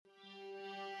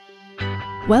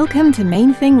Welcome to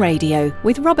Main Thing Radio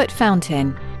with Robert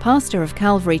Fountain, pastor of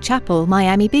Calvary Chapel,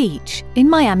 Miami Beach, in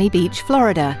Miami Beach,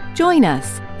 Florida. Join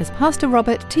us as Pastor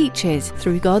Robert teaches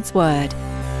through God's Word.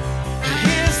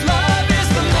 His love is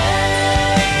the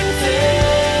main thing.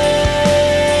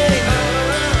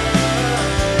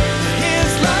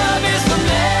 His love is the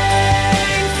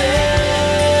main thing.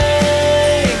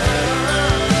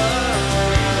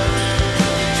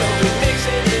 So we're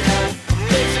mixing it up,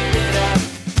 mixing it up.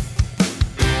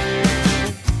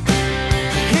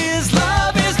 His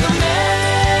love is the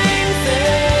main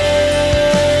thing.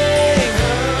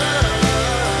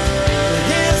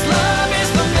 His love is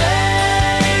the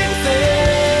main thing.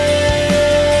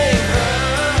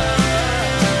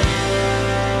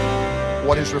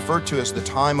 What is referred to as the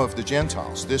time of the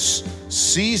Gentiles, this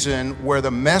season where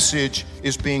the message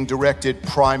is being directed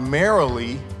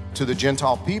primarily to the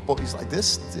Gentile people. He's like,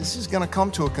 this is going to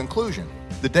come to a conclusion.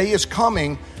 The day is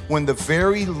coming when the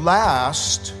very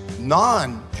last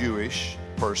non-Jewish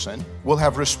person will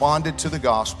have responded to the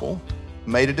gospel,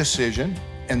 made a decision,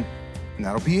 and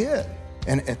that'll be it.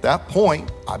 And at that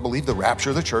point, I believe the rapture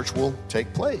of the church will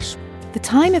take place. The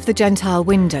time of the Gentile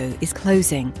window is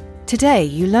closing. Today,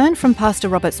 you learn from Pastor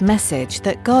Robert's message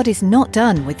that God is not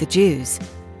done with the Jews.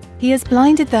 He has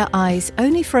blinded their eyes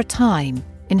only for a time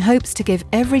in hopes to give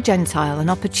every Gentile an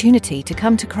opportunity to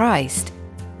come to Christ.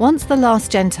 Once the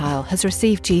last Gentile has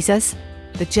received Jesus,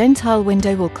 the Gentile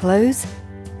window will close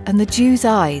and the Jews'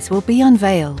 eyes will be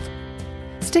unveiled.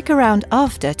 Stick around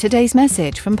after today's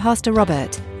message from Pastor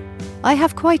Robert. I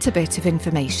have quite a bit of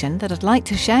information that I'd like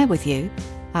to share with you.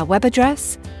 Our web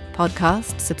address,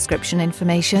 podcast, subscription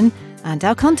information, and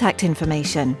our contact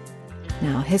information.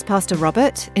 Now, here's Pastor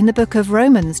Robert in the book of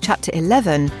Romans chapter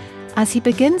 11 as he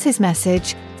begins his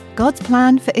message, God's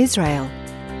Plan for Israel.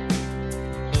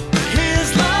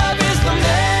 His love is the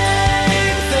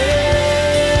main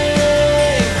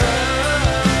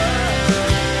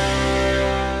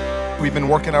thing. We've been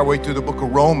working our way through the book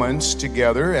of Romans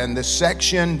together, and the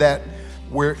section that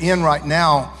we're in right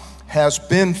now has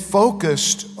been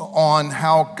focused on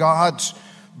how God's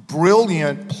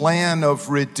brilliant plan of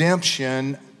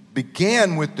redemption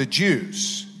began with the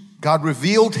Jews. God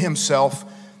revealed himself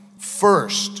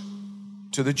first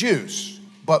to the Jews.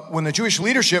 But when the Jewish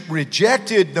leadership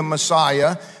rejected the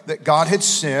Messiah that God had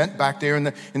sent back there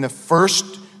in the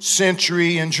first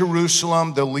century in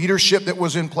Jerusalem, the leadership that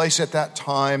was in place at that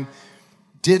time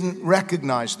didn't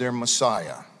recognize their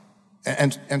Messiah.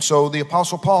 And so the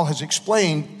Apostle Paul has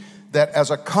explained that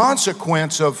as a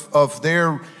consequence of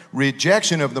their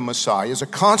rejection of the Messiah, as a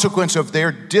consequence of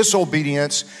their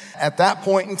disobedience at that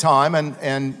point in time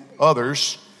and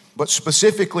others, but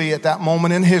specifically at that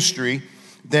moment in history,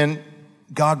 then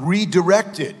God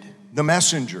redirected the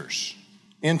messengers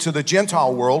into the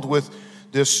Gentile world with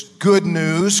this good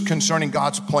news concerning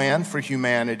God's plan for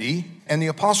humanity. And the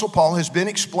Apostle Paul has been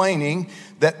explaining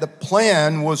that the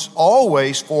plan was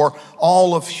always for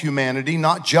all of humanity,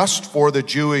 not just for the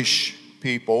Jewish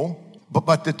people,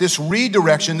 but that this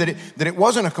redirection, that it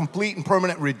wasn't a complete and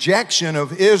permanent rejection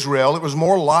of Israel. It was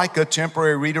more like a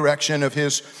temporary redirection of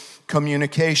his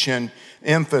communication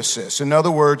emphasis. In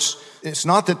other words, it's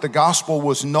not that the gospel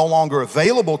was no longer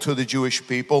available to the Jewish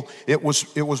people. It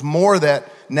was more that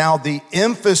now the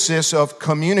emphasis of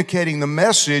communicating the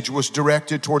message was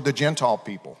directed toward the Gentile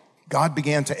people. God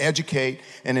began to educate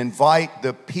and invite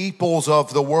the peoples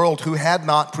of the world who had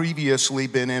not previously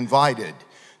been invited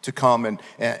to come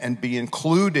and be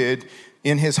included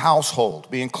in his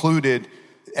household, be included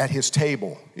at his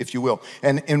table, if you will.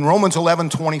 And in Romans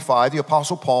 11:25, the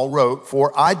Apostle Paul wrote,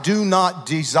 "For I do not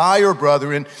desire,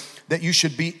 brethren, that you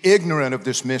should be ignorant of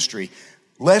this mystery,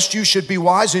 lest you should be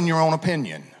wise in your own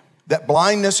opinion, that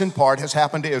blindness in part has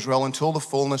happened to Israel until the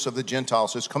fullness of the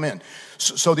Gentiles has come in."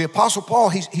 So the Apostle Paul,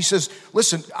 he says,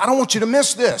 listen, I don't want you to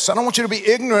miss this. I don't want you to be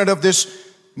ignorant of this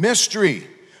mystery.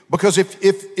 Because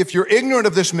if you're ignorant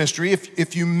of this mystery,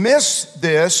 if you miss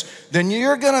this, then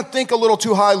you're going to think a little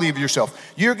too highly of yourself.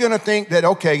 You're going to think that,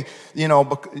 okay,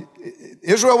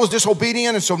 Israel was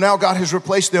disobedient, and so now God has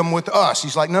replaced them with us.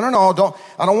 He's like, no,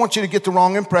 I don't want you to get the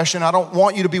wrong impression. I don't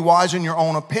want you to be wise in your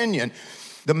own opinion.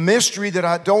 The mystery that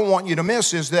I don't want you to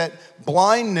miss is that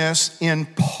blindness in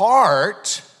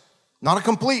part, not a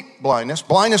complete blindness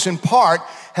in part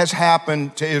has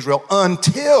happened to Israel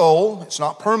until, it's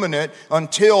not permanent,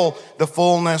 until the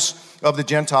fullness of the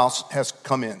Gentiles has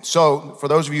come in. So for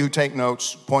those of you who take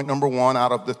notes, point number one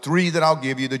out of the three that I'll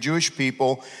give you, the Jewish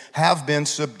people have been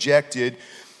subjected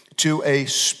to a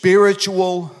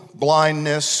spiritual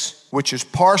blindness which is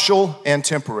partial and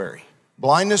temporary.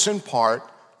 Blindness in part,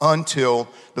 until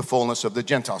the fullness of the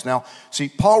Gentiles. Now, see,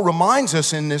 Paul reminds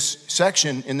us in this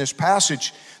section, in this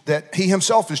passage, that he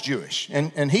himself is Jewish,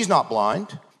 and he's not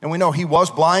blind. And we know he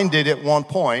was blinded at one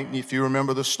point. If you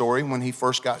remember the story, when he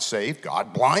first got saved,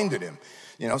 God blinded him.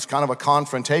 You know, it's kind of a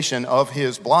confrontation of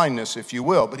his blindness, if you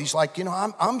will. But he's like, you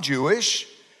know, I'm Jewish.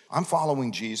 I'm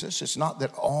following Jesus. It's not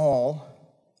that all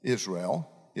Israel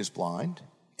is blind.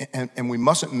 And we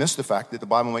mustn't miss the fact that the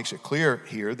Bible makes it clear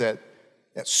here that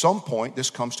at some point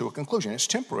this comes to a conclusion. It's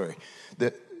temporary.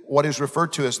 That what is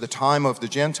referred to as the time of the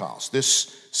Gentiles,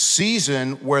 this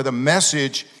season where the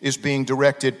message is being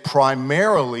directed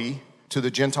primarily to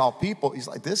the Gentile people, he's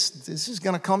like, this is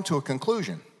going to come to a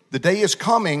conclusion. The day is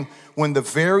coming when the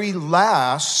very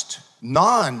last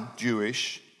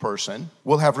non-Jewish person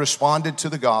will have responded to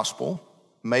the gospel,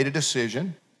 made a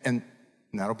decision, and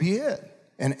that'll be it.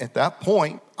 And at that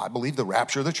point, I believe the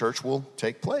rapture of the church will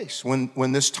take place.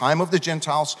 When this time of the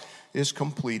Gentiles is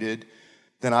completed,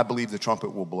 then I believe the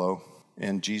trumpet will blow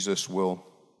and Jesus will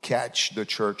catch the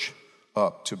church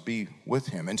up to be with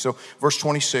him. And so verse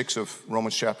 26 of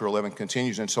Romans chapter 11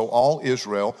 continues, and so all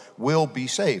Israel will be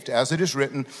saved. As it is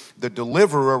written, the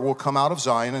deliverer will come out of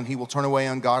Zion, and he will turn away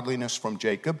ungodliness from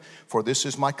Jacob, for this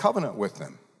is my covenant with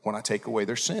them when I take away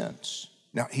their sins.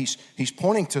 Now, he's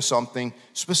pointing to something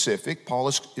specific. Paul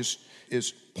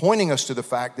is pointing us to the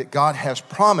fact that God has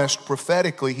promised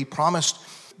prophetically, he promised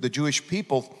the Jewish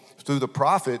people through the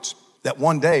prophets that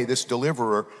one day this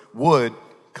deliverer would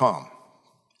come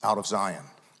out of Zion.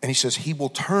 And he says he will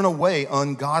turn away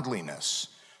ungodliness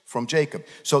from Jacob.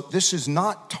 So this is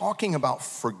not talking about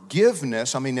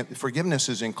forgiveness. I mean, forgiveness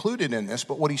is included in this,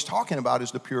 but what he's talking about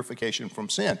is the purification from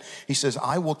sin. He says,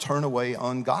 I will turn away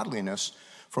ungodliness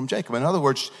from Jacob. In other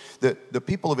words, the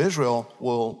people of Israel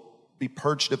will be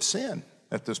purged of sin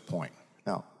at this point.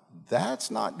 Now, that's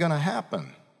not going to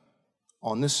happen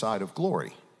on this side of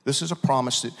glory. This is a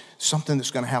promise that something that's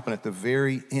going to happen at the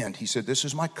very end. He said, this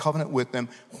is my covenant with them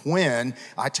when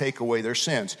I take away their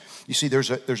sins. You see, there's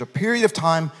a period of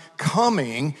time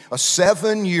coming, a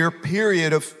 7-year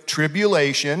period of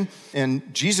tribulation,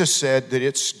 and Jesus said that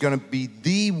it's going to be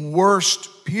the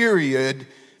worst period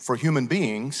for human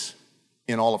beings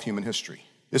in all of human history.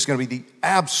 It's going to be the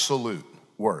absolute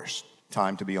worst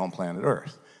time to be on planet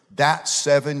Earth. That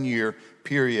 7-year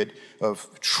period of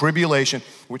tribulation,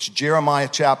 which Jeremiah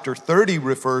chapter 30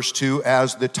 refers to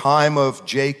as the time of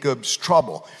Jacob's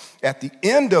trouble. At the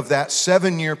end of that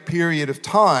 7-year period of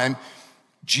time,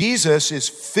 Jesus is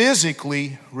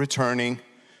physically returning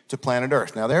to planet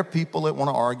Earth. Now, there are people that want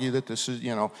to argue that this is,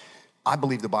 I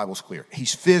believe the Bible's clear.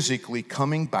 He's physically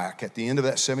coming back at the end of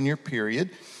that 7-year period.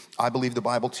 I believe the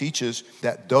Bible teaches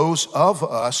that those of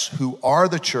us who are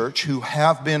the church, who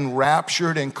have been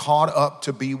raptured and caught up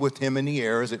to be with him in the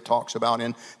air, as it talks about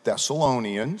in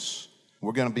Thessalonians,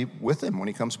 we're going to be with him when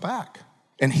he comes back.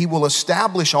 And he will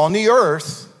establish on the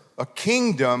earth a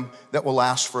kingdom that will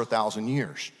last for 1,000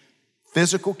 years.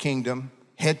 Physical kingdom,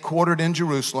 headquartered in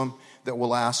Jerusalem, that will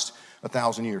last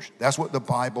 1,000 years. That's what the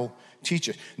Bible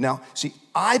teaches. Now, see,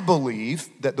 I believe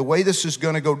that the way this is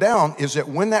going to go down is that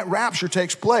when that rapture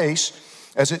takes place,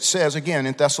 as it says again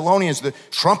in Thessalonians, the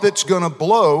trumpet's going to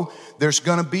blow. There's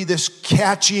going to be this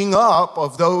catching up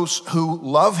of those who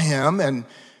love him and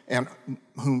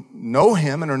who know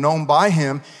him and are known by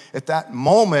him. At that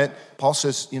moment, Paul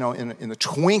says, in the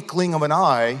twinkling of an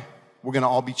eye, we're going to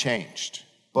all be changed.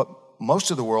 But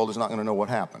most of the world is not going to know what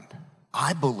happened.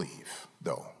 I believe,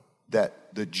 though,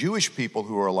 that the Jewish people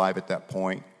who are alive at that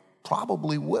point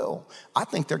probably will. I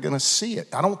think they're going to see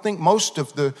it. I don't think most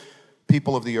of the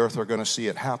people of the earth are going to see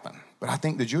it happen, but I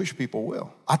think the Jewish people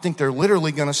will. I think they're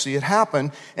literally going to see it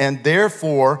happen and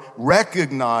therefore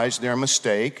recognize their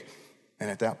mistake and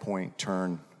at that point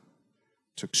turn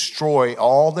to destroy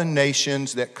all the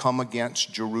nations that come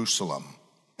against Jerusalem.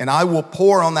 And I will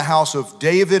pour on the house of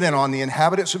David and on the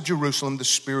inhabitants of Jerusalem the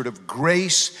spirit of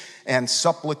grace and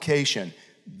supplication.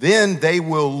 Then they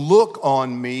will look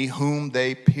on me whom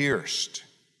they pierced.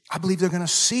 I believe they're going to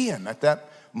see him at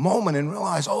that moment and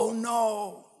realize, oh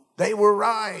no, they were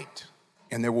right.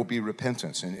 And there will be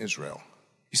repentance in Israel.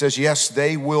 He says, yes,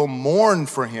 they will mourn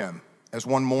for him as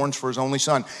one mourns for his only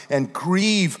son, and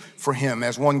grieve for him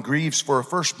as one grieves for a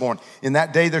firstborn. In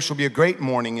that day there shall be a great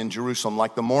mourning in Jerusalem,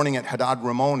 like the mourning at Hadad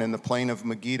Ramon in the plain of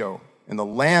Megiddo. And the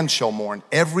land shall mourn,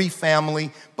 every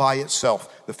family by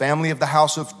itself. The family of the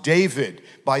house of David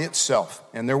by itself,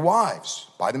 and their wives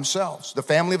by themselves. The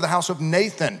family of the house of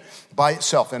Nathan by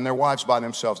itself, and their wives by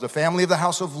themselves. The family of the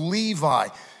house of Levi,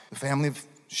 the family of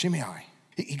Shimei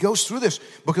He goes through this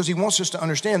because he wants us to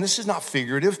understand this is not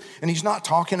figurative, and he's not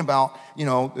talking about,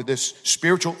 this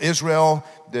spiritual Israel,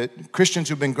 that Christians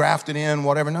who've been grafted in,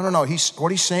 whatever. No.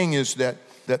 What he's saying is that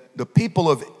the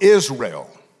people of Israel,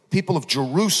 people of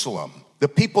Jerusalem, the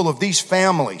people of these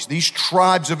families, these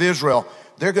tribes of Israel,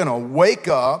 they're going to wake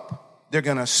up, they're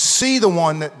going to see the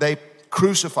one that they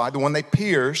crucified, the one they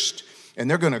pierced, and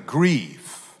they're going to grieve.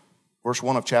 Verse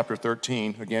 1 of chapter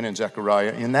 13, again in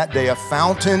Zechariah, in that day a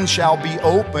fountain shall be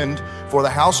opened for the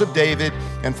house of David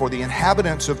and for the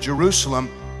inhabitants of Jerusalem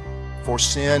for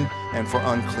sin and for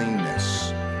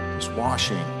uncleanness. This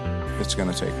washing that's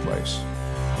going to take place.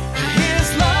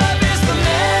 His love is the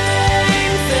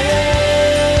main thing.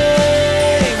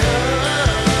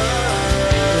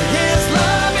 His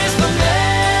love is the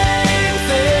main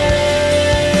thing.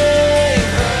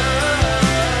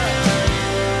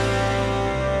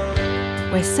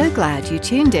 We're so glad you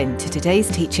tuned in to today's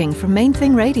teaching from Main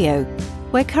Thing Radio.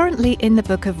 We're currently in the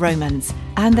book of Romans,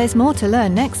 and there's more to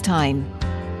learn next time.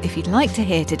 If you'd like to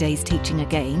hear today's teaching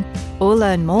again, or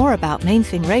learn more about Main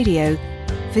Thing Radio,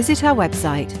 visit our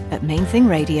website at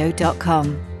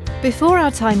mainthingradio.com. Before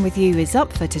our time with you is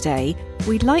up for today,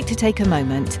 we'd like to take a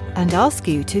moment and ask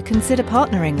you to consider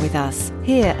partnering with us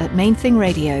here at Main Thing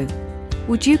Radio.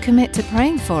 Would you commit to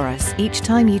praying for us each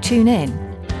time you tune in?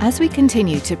 As we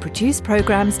continue to produce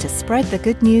programs to spread the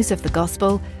good news of the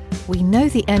gospel, we know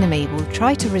the enemy will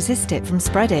try to resist it from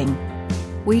spreading.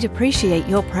 We'd appreciate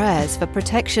your prayers for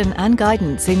protection and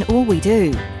guidance in all we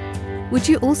do. Would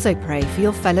you also pray for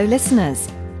your fellow listeners,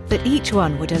 that each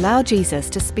one would allow Jesus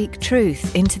to speak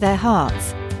truth into their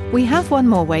hearts? We have one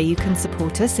more way you can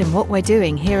support us in what we're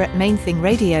doing here at Main Thing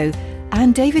Radio,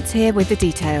 and David's here with the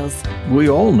details. We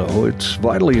all know it's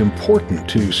vitally important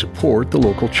to support the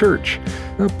local church,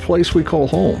 a place we call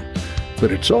home.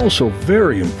 But it's also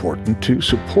very important to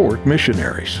support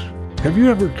missionaries. Have you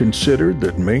ever considered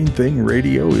that Main Thing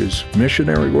Radio is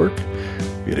missionary work?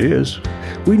 It is.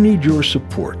 We need your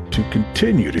support to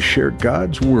continue to share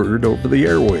God's Word over the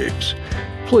airwaves.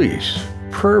 Please,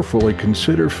 prayerfully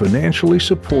consider financially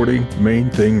supporting Main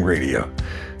Thing Radio.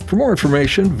 For more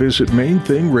information, visit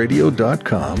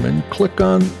mainthingradio.com and click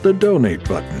on the Donate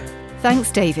button.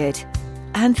 Thanks, David.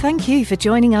 And thank you for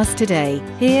joining us today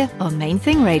here on Main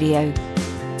Thing Radio.